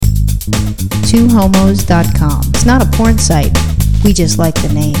twohomos.com. It's not a porn site. We just like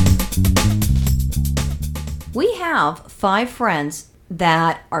the name. We have 5 friends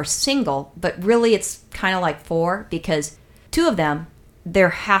that are single, but really it's kind of like 4 because 2 of them, they're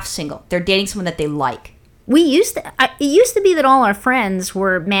half single. They're dating someone that they like. It used to be that all our friends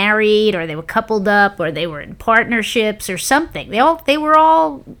were married, or they were coupled up, or they were in partnerships or something. We were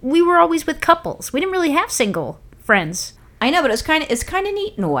always with couples. We didn't really have single friends. I know, but it's kind of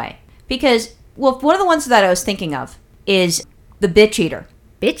neat in a way because, well, one of the ones that I was thinking of is the Bitcheater.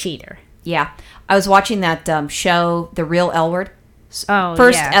 Bitcheater. Yeah, I was watching that show, The Real L Word.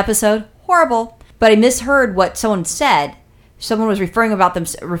 First episode, horrible. But I misheard what someone said. Someone was referring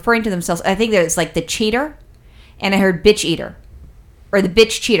to themselves. I think that it's like the cheater, and I heard bitch eater, or the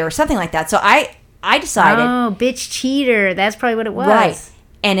bitch cheater, or something like that. So I decided. Oh, bitch cheater. That's probably what it was. Right.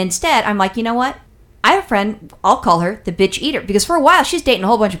 And instead, I'm like, you know what? I have a friend. I'll call her the bitch eater because for a while she's dating a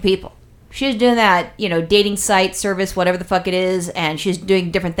whole bunch of people. She was doing that, dating site service, whatever the fuck it is, and she's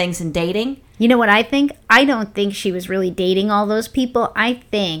doing different things in dating. You know what I think? I don't think she was really dating all those people. I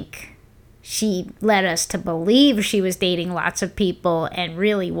think she led us to believe she was dating lots of people and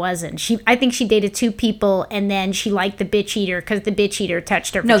really wasn't. I think she dated 2 people, and then she liked the bitch eater because the bitch eater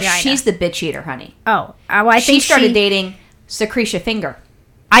touched her vagina. No, she's the bitch eater, honey. I think she started dating Secretia Finger.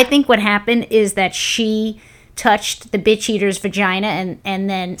 I think what happened is that she touched the bitch eater's vagina and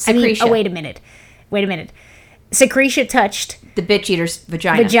then Secretia. Wait a minute. Secretia touched the bitch eater's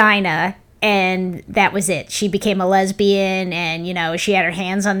vagina. And that was it. She became a lesbian, and she had her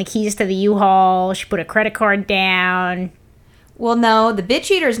hands on the keys to the U-Haul. She put a credit card down. Well, no, the bitch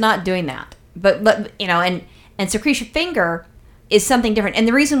eater is not doing that. But and Secretia Finger is something different. And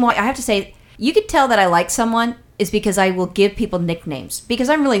the reason why I have to say you could tell that I like someone is because I will give people nicknames because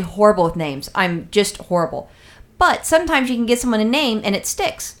I'm really horrible with names. I'm just horrible. But sometimes you can get someone a name and it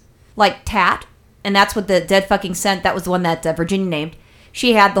sticks, like Tat, and that's what the Dead Fucking Scent. That was the one that Virginia named.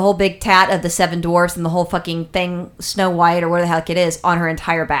 She had the whole big tat of the 7 dwarfs and the whole fucking thing, Snow White or whatever the heck it is, on her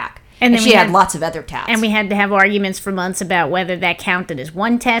entire back. And then she had lots of other tats. And we had to have arguments for months about whether that counted as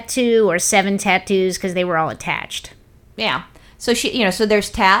 1 tattoo or 7 tattoos because they were all attached. Yeah. So so there's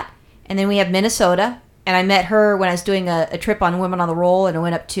Tat, and then we have Minnesota. And I met her when I was doing a trip on Women on the Roll, and I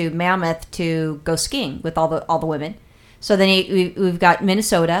went up to Mammoth to go skiing with all the women. So then we've got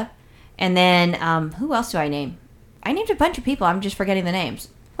Minnesota, and then who else do I name? I named a bunch of people. I'm just forgetting the names.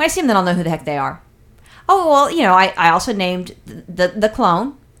 When I see them, then I'll know who the heck they are. Oh, well, I also named the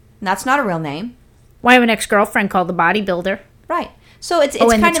clone. And that's not a real name. Well, I have an ex-girlfriend called the Bodybuilder. Right. So it's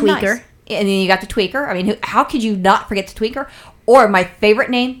kind of nice. And then you got the Tweaker. I mean, how could you not forget the Tweaker? Or my favorite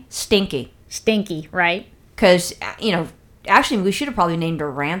name, Stinky. Stinky, right? Because, actually, we should have probably named her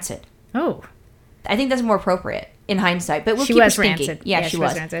Rancid. Oh. I think that's more appropriate in hindsight, but we'll keep her Stinky. Rancid. Yeah, she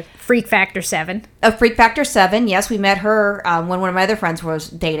was Rancid. Freak Factor 7. Freak Factor 7, yes. We met her when one of my other friends was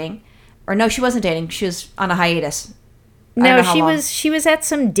dating. Or no, she wasn't dating. She was on a hiatus. No, she was at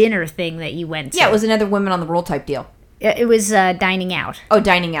some dinner thing that you went to. Yeah, it was another Women on the Roll type deal. It was dining out. Oh,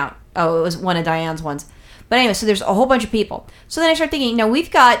 dining out. Oh, it was one of Diane's ones. But anyway, so there's a whole bunch of people. So then I started thinking,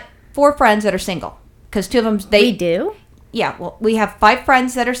 we've got 4 friends that are single. Because 2 of them, We do? Yeah, well, we have 5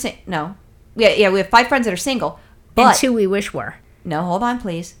 friends that are single. No. Yeah, we have 5 friends that are single. But and 2 we wish were. No, hold on,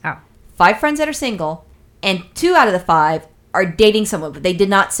 please. Oh. 5 friends that are single, and 2 out of the 5 are dating someone, but they did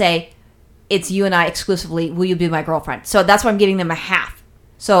not say, it's you and I exclusively, will you be my girlfriend? So that's why I'm giving them a half.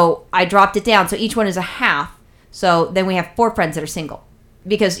 So I dropped it down, so each one is a half. So then we have 4 friends that are single.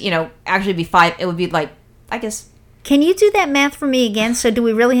 Because, actually it'd be 5, it would be like, I guess. Can you do that math for me again? So do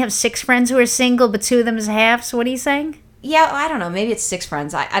we really have 6 friends who are single, but 2 of them is half? So what are you saying? Yeah, I don't know. Maybe it's 6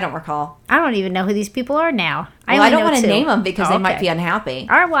 friends. I don't recall. I don't even know who these people are now. Well, I don't want to name them because they might be unhappy.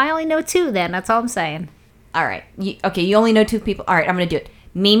 All right, well, I only know 2 then. That's all I'm saying. All right. You only know 2 people. All right, I'm going to do it.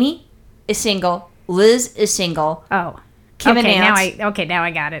 Mimi is single. Liz is single. Oh. Kim and now Nance.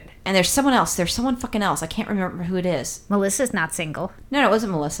 I got it. And there's someone else. There's someone fucking else. I can't remember who it is. Melissa's not single. No, it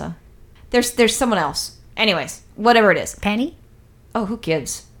wasn't Melissa. There's someone else. Anyways, whatever it is. Penny? Oh, who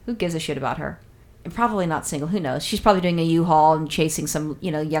gives? Who gives a shit about her? And probably not single. Who knows? She's probably doing a U-Haul and chasing some,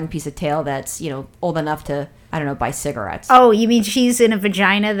 young piece of tail that's, old enough to, I don't know, buy cigarettes. Oh, you mean she's in a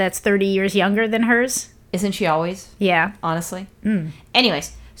vagina that's 30 years younger than hers? Isn't she always? Yeah. Honestly.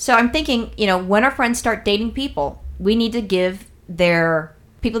 Anyways, so I'm thinking, when our friends start dating people, we need to give their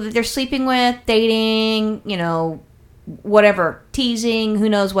people that they're sleeping with, dating, whatever, teasing, who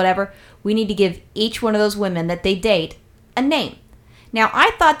knows, whatever. We need to give each one of those women that they date a name. Now,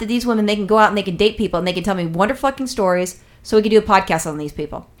 I thought that these women, they can go out and they can date people and they can tell me wonderful fucking stories so we could do a podcast on these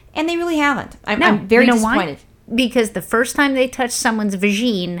people. And they really haven't. I'm very disappointed. Why? Because the first time they touch someone's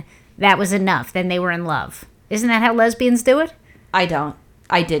vagine, that was enough. Then they were in love. Isn't that how lesbians do it? I don't.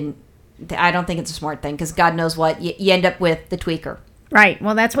 I didn't. I don't think it's a smart thing because God knows what. You end up with the tweaker. Right.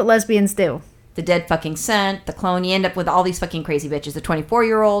 Well, that's what lesbians do. The dead fucking scent, the clone. You end up with all these fucking crazy bitches. The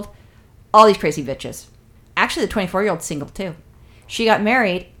 24-year-old, all these crazy bitches. Actually, the 24-year-old's single too. She got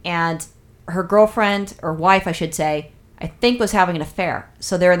married and her girlfriend, or wife, I should say, I think was having an affair.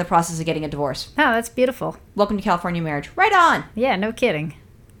 So they're in the process of getting a divorce. Oh, that's beautiful. Welcome to California marriage. Right on. Yeah, no kidding.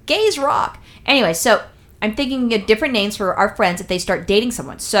 Gays rock. Anyway, so I'm thinking of different names for our friends if they start dating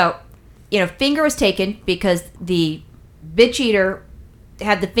someone. So, finger was taken because the Bitcheater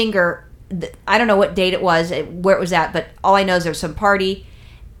had the finger. I don't know what date it was, where it was at, but all I know is there was some party,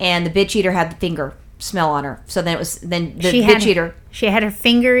 and the Bitcheater had the finger smell on her. So then Bitcheater. She had her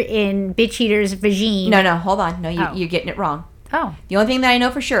finger in Bitcheater's vagina. No, hold on. No, you're getting it wrong. Oh. The only thing that I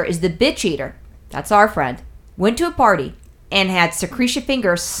know for sure is the Bitcheater, that's our friend, went to a party and had Secretia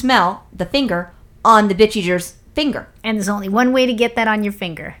Finger smell the finger on the Bitcheater's finger. And there's only one way to get that on your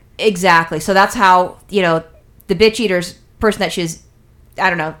finger. Exactly. So that's how, the Bitcheater's person that she's, I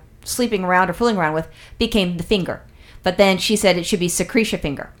don't know, sleeping around or fooling around with became the finger. But then she said it should be Secretia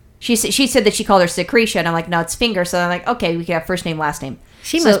Finger. She said that she called her Secretia, and I'm like, no, it's Finger. So I'm like, okay, we can have first name, last name.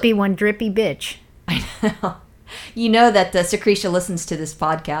 She must be one drippy bitch. I know. You know that Secretia listens to this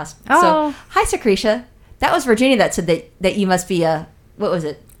podcast. Oh. So, hi, Secretia. That was Virginia that said that you must be what was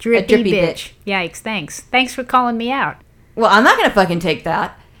it? Drippy a drippy bitch. Yikes, thanks. Thanks for calling me out. Well, I'm not going to fucking take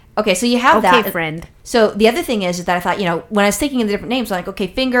that. Okay, so you have that. Okay, friend. So the other thing is that I thought, when I was thinking of the different names, I'm like, okay,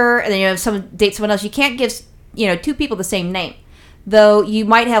 Finger, and then, someone dates someone else. You can't give, two people the same name. Though you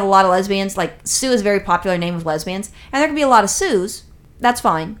might have a lot of lesbians, like Sue is a very popular name with lesbians, and there can be a lot of Sues. That's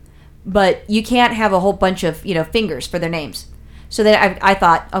fine. But you can't have a whole bunch of, Fingers for their names. So then I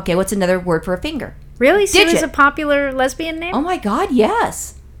thought, okay, what's another word for a finger? Really? Sue Digit. is a popular lesbian name? Oh my God,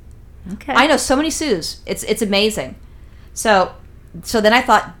 yes. Okay. I know so many Sues. It's amazing. So then I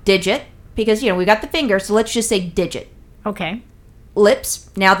thought Digit, because, we got the finger, so let's just say Digit. Okay. Lips.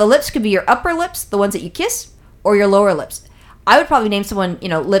 Now, the lips could be your upper lips, the ones that you kiss, or your lower lips. I would probably name someone,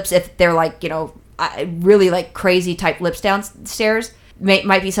 lips if they're like, really like crazy type lips downstairs.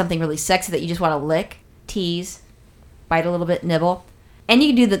 Might be something really sexy that you just want to lick, tease, bite a little bit, nibble. And you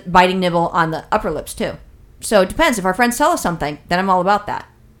can do the biting nibble on the upper lips too. So it depends. If our friends tell us something, then I'm all about that.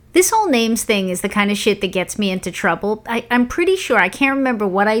 This whole names thing is the kind of shit that gets me into trouble. I'm pretty sure, I can't remember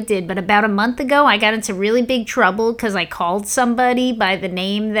what I did, but about a month ago, I got into really big trouble because I called somebody by the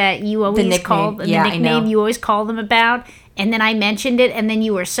name that you always call, the nickname you always call them about, and then I mentioned it, and then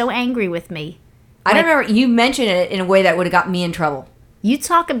you were so angry with me. I don't remember. You mentioned it in a way that would have got me in trouble. You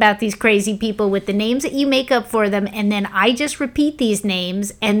talk about these crazy people with the names that you make up for them, and then I just repeat these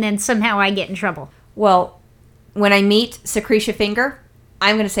names, and then somehow I get in trouble. Well, when I meet Secretia Finger,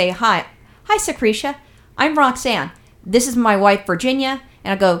 I'm going to say, hi, Secretia. I'm Roxanne. This is my wife, Virginia.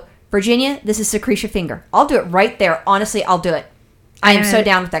 And I'll go, Virginia, this is Secretia Finger. I'll do it right there. Honestly, I'll do it. I am so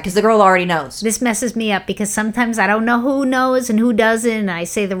down with that because the girl already knows. This messes me up because sometimes I don't know who knows and who doesn't, and I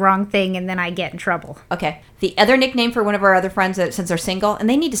say the wrong thing, and then I get in trouble. Okay. The other nickname for one of our other friends, since they're single, and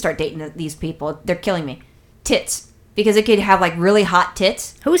they need to start dating these people. They're killing me. Tits. Because it could have like really hot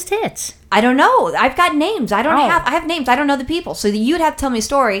tits. Who's tits? I don't know. I've got names. I have names. I don't know the people. So you'd have to tell me a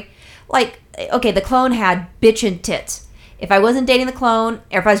story. Like, okay, the clone had bitchin' tits. If I wasn't dating the clone,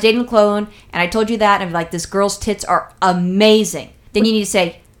 or if I was dating the clone, and I told you that, and I'm like, this girl's tits are amazing, then you need to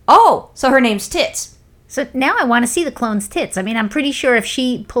say, oh, so her name's Tits. So now I want to see the clone's tits. I mean, I'm pretty sure if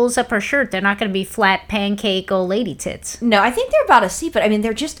she pulls up her shirt, they're not going to be flat pancake old lady tits. No, I think they're about a C, but I mean,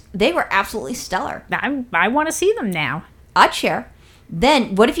 they were absolutely stellar. I want to see them now. I'd share.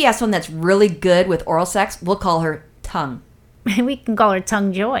 Then, what if you have someone that's really good with oral sex? We'll call her Tongue. We can call her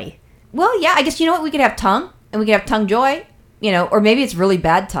Tongue Joy. Well, yeah, I guess, you know what? We could have Tongue, and we could have Tongue Joy, or maybe it's really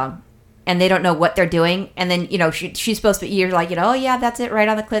bad tongue, and they don't know what they're doing, and then, she's supposed to be, you're like, oh, yeah, that's it, right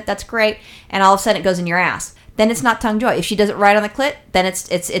on the clit, that's great, and all of a sudden it goes in your ass. Then it's not Tongue Joy. If she does it right on the clit, then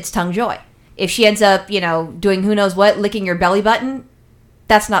it's Tongue Joy. If she ends up, doing who knows what, licking your belly button,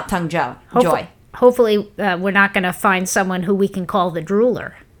 that's not Tongue Joy. Hopefully, we're not going to find someone who we can call the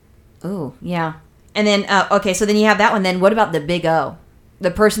drooler. Ooh, yeah. And then, okay, so then you have that one. Then what about the Big O?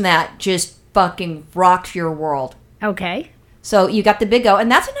 The person that just fucking rocks your world. Okay. So you got the Big O,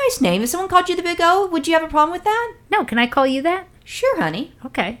 and that's a nice name. If someone called you the Big O, would you have a problem with that? No, can I call you that? Sure, honey.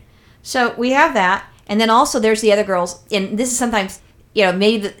 Okay. So we have that, and then also there's the other girls, and this is sometimes,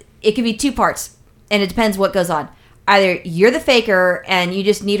 maybe it could be two parts, and it depends what goes on. Either you're the faker, and you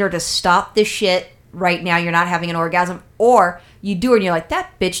just need her to stop this shit right now, you're not having an orgasm, or you do it, and you're like,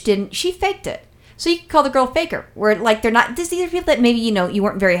 that bitch she faked it. So you can call the girl faker, where like they're not. These are people that maybe you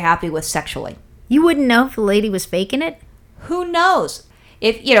weren't very happy with sexually. You wouldn't know if the lady was faking it? Who knows?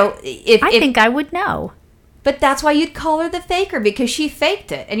 If I think I would know. But that's why you'd call her the faker, because she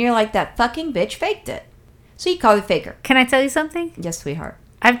faked it, and you're like, that fucking bitch faked it. So you call her the faker. Can I tell you something? Yes, sweetheart.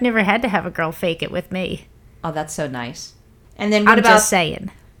 I've never had to have a girl fake it with me. Oh, that's so nice. And then what I'm about? just saying.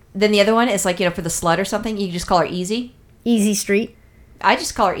 Then the other one is like for the slut or something. You just call her easy. Easy street. I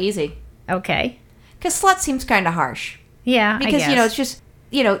just call her easy. Okay. Because slut seems kind of harsh. Yeah, Because, I guess. it's just,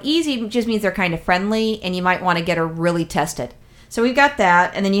 easy just means they're kind of friendly, and you might want to get her really tested. So we've got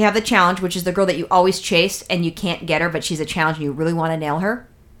that, and then you have the challenge, which is the girl that you always chase, and you can't get her, but she's a challenge, and you really want to nail her.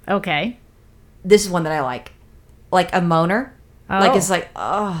 Okay. This is one that I like. Like a moaner. Oh. Like, it's like,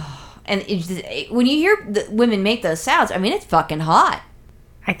 oh. And when you hear the women make those sounds, I mean, it's fucking hot.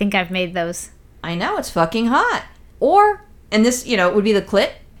 I think I've made those. I know, it's fucking hot. Or, and this, would be the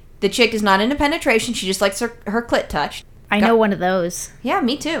clit. The chick is not into penetration. She just likes her clit touched. I know one of those. Yeah,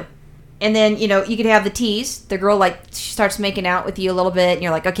 me too. And then, you could have the tease. The girl, like, she starts making out with you a little bit, and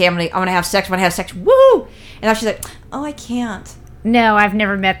you're like, okay, I'm gonna have sex. I'm gonna have sex. Woo! And now she's like, oh, I can't. No, I've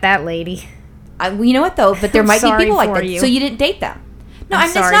never met that lady. Well, you know what, though? But there might be Sorry people like for that. you. So you didn't date them. No, I'm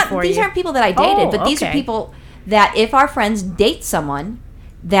it's sorry not. for These you. aren't people that I dated, Oh, but these are okay. people that if our friends date someone,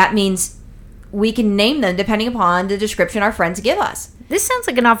 that means we can name them depending upon the description our friends give us. This sounds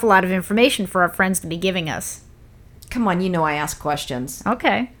like an awful lot of information for our friends to be giving us. Come on, I ask questions.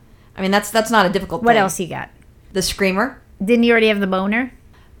 Okay. I mean, that's not a difficult thing. What else you got? The screamer. Didn't you already have the moaner?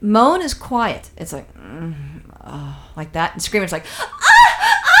 Moan is quiet. It's like, like that. And screamer's like,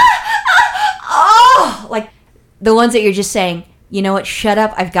 like the ones that you're just saying, you know what, shut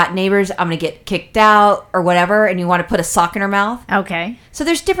up, I've got neighbors, I'm going to get kicked out or whatever, and you want to put a sock in her mouth. Okay. So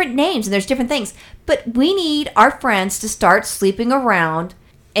there's different names and there's different things. But we need our friends to start sleeping around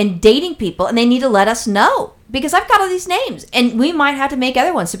and dating people, and they need to let us know. Because I've got all these names, and we might have to make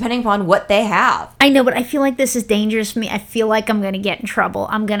other ones depending upon what they have. I know, but I feel like this is dangerous for me. I feel like I'm going to get in trouble.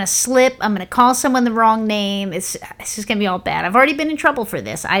 I'm going to slip. I'm going to call someone the wrong name. It's just going to be all bad. I've already been in trouble for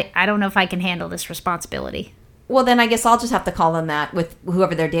this. I don't know if I can handle this responsibility. Well, then I guess I'll just have to call them that with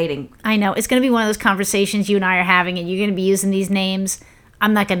whoever they're dating. I know. It's going to be one of those conversations you and I are having, and you're going to be using these names.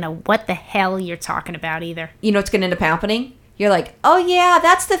 I'm not going to know what the hell you're talking about either. You know what's going to end up happening? You're like, oh yeah,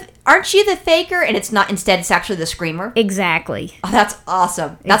 aren't you the faker? And it's not, instead it's actually the screamer. Exactly. Oh, that's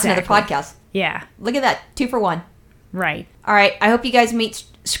awesome. That's Exactly. another podcast. Yeah. Look at that. 2 for 1. Right. All right. I hope you guys meet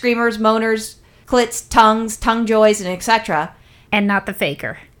screamers, moaners, clits, tongues, tongue joys, and etc. And not the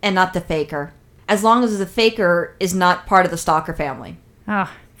faker. And not the faker. As long as the faker is not part of the stalker family.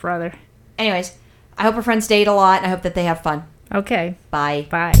 Oh, brother. Anyways, I hope our friends date a lot, and I hope that they have fun. Okay. Bye.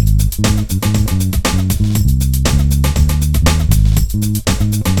 Bye.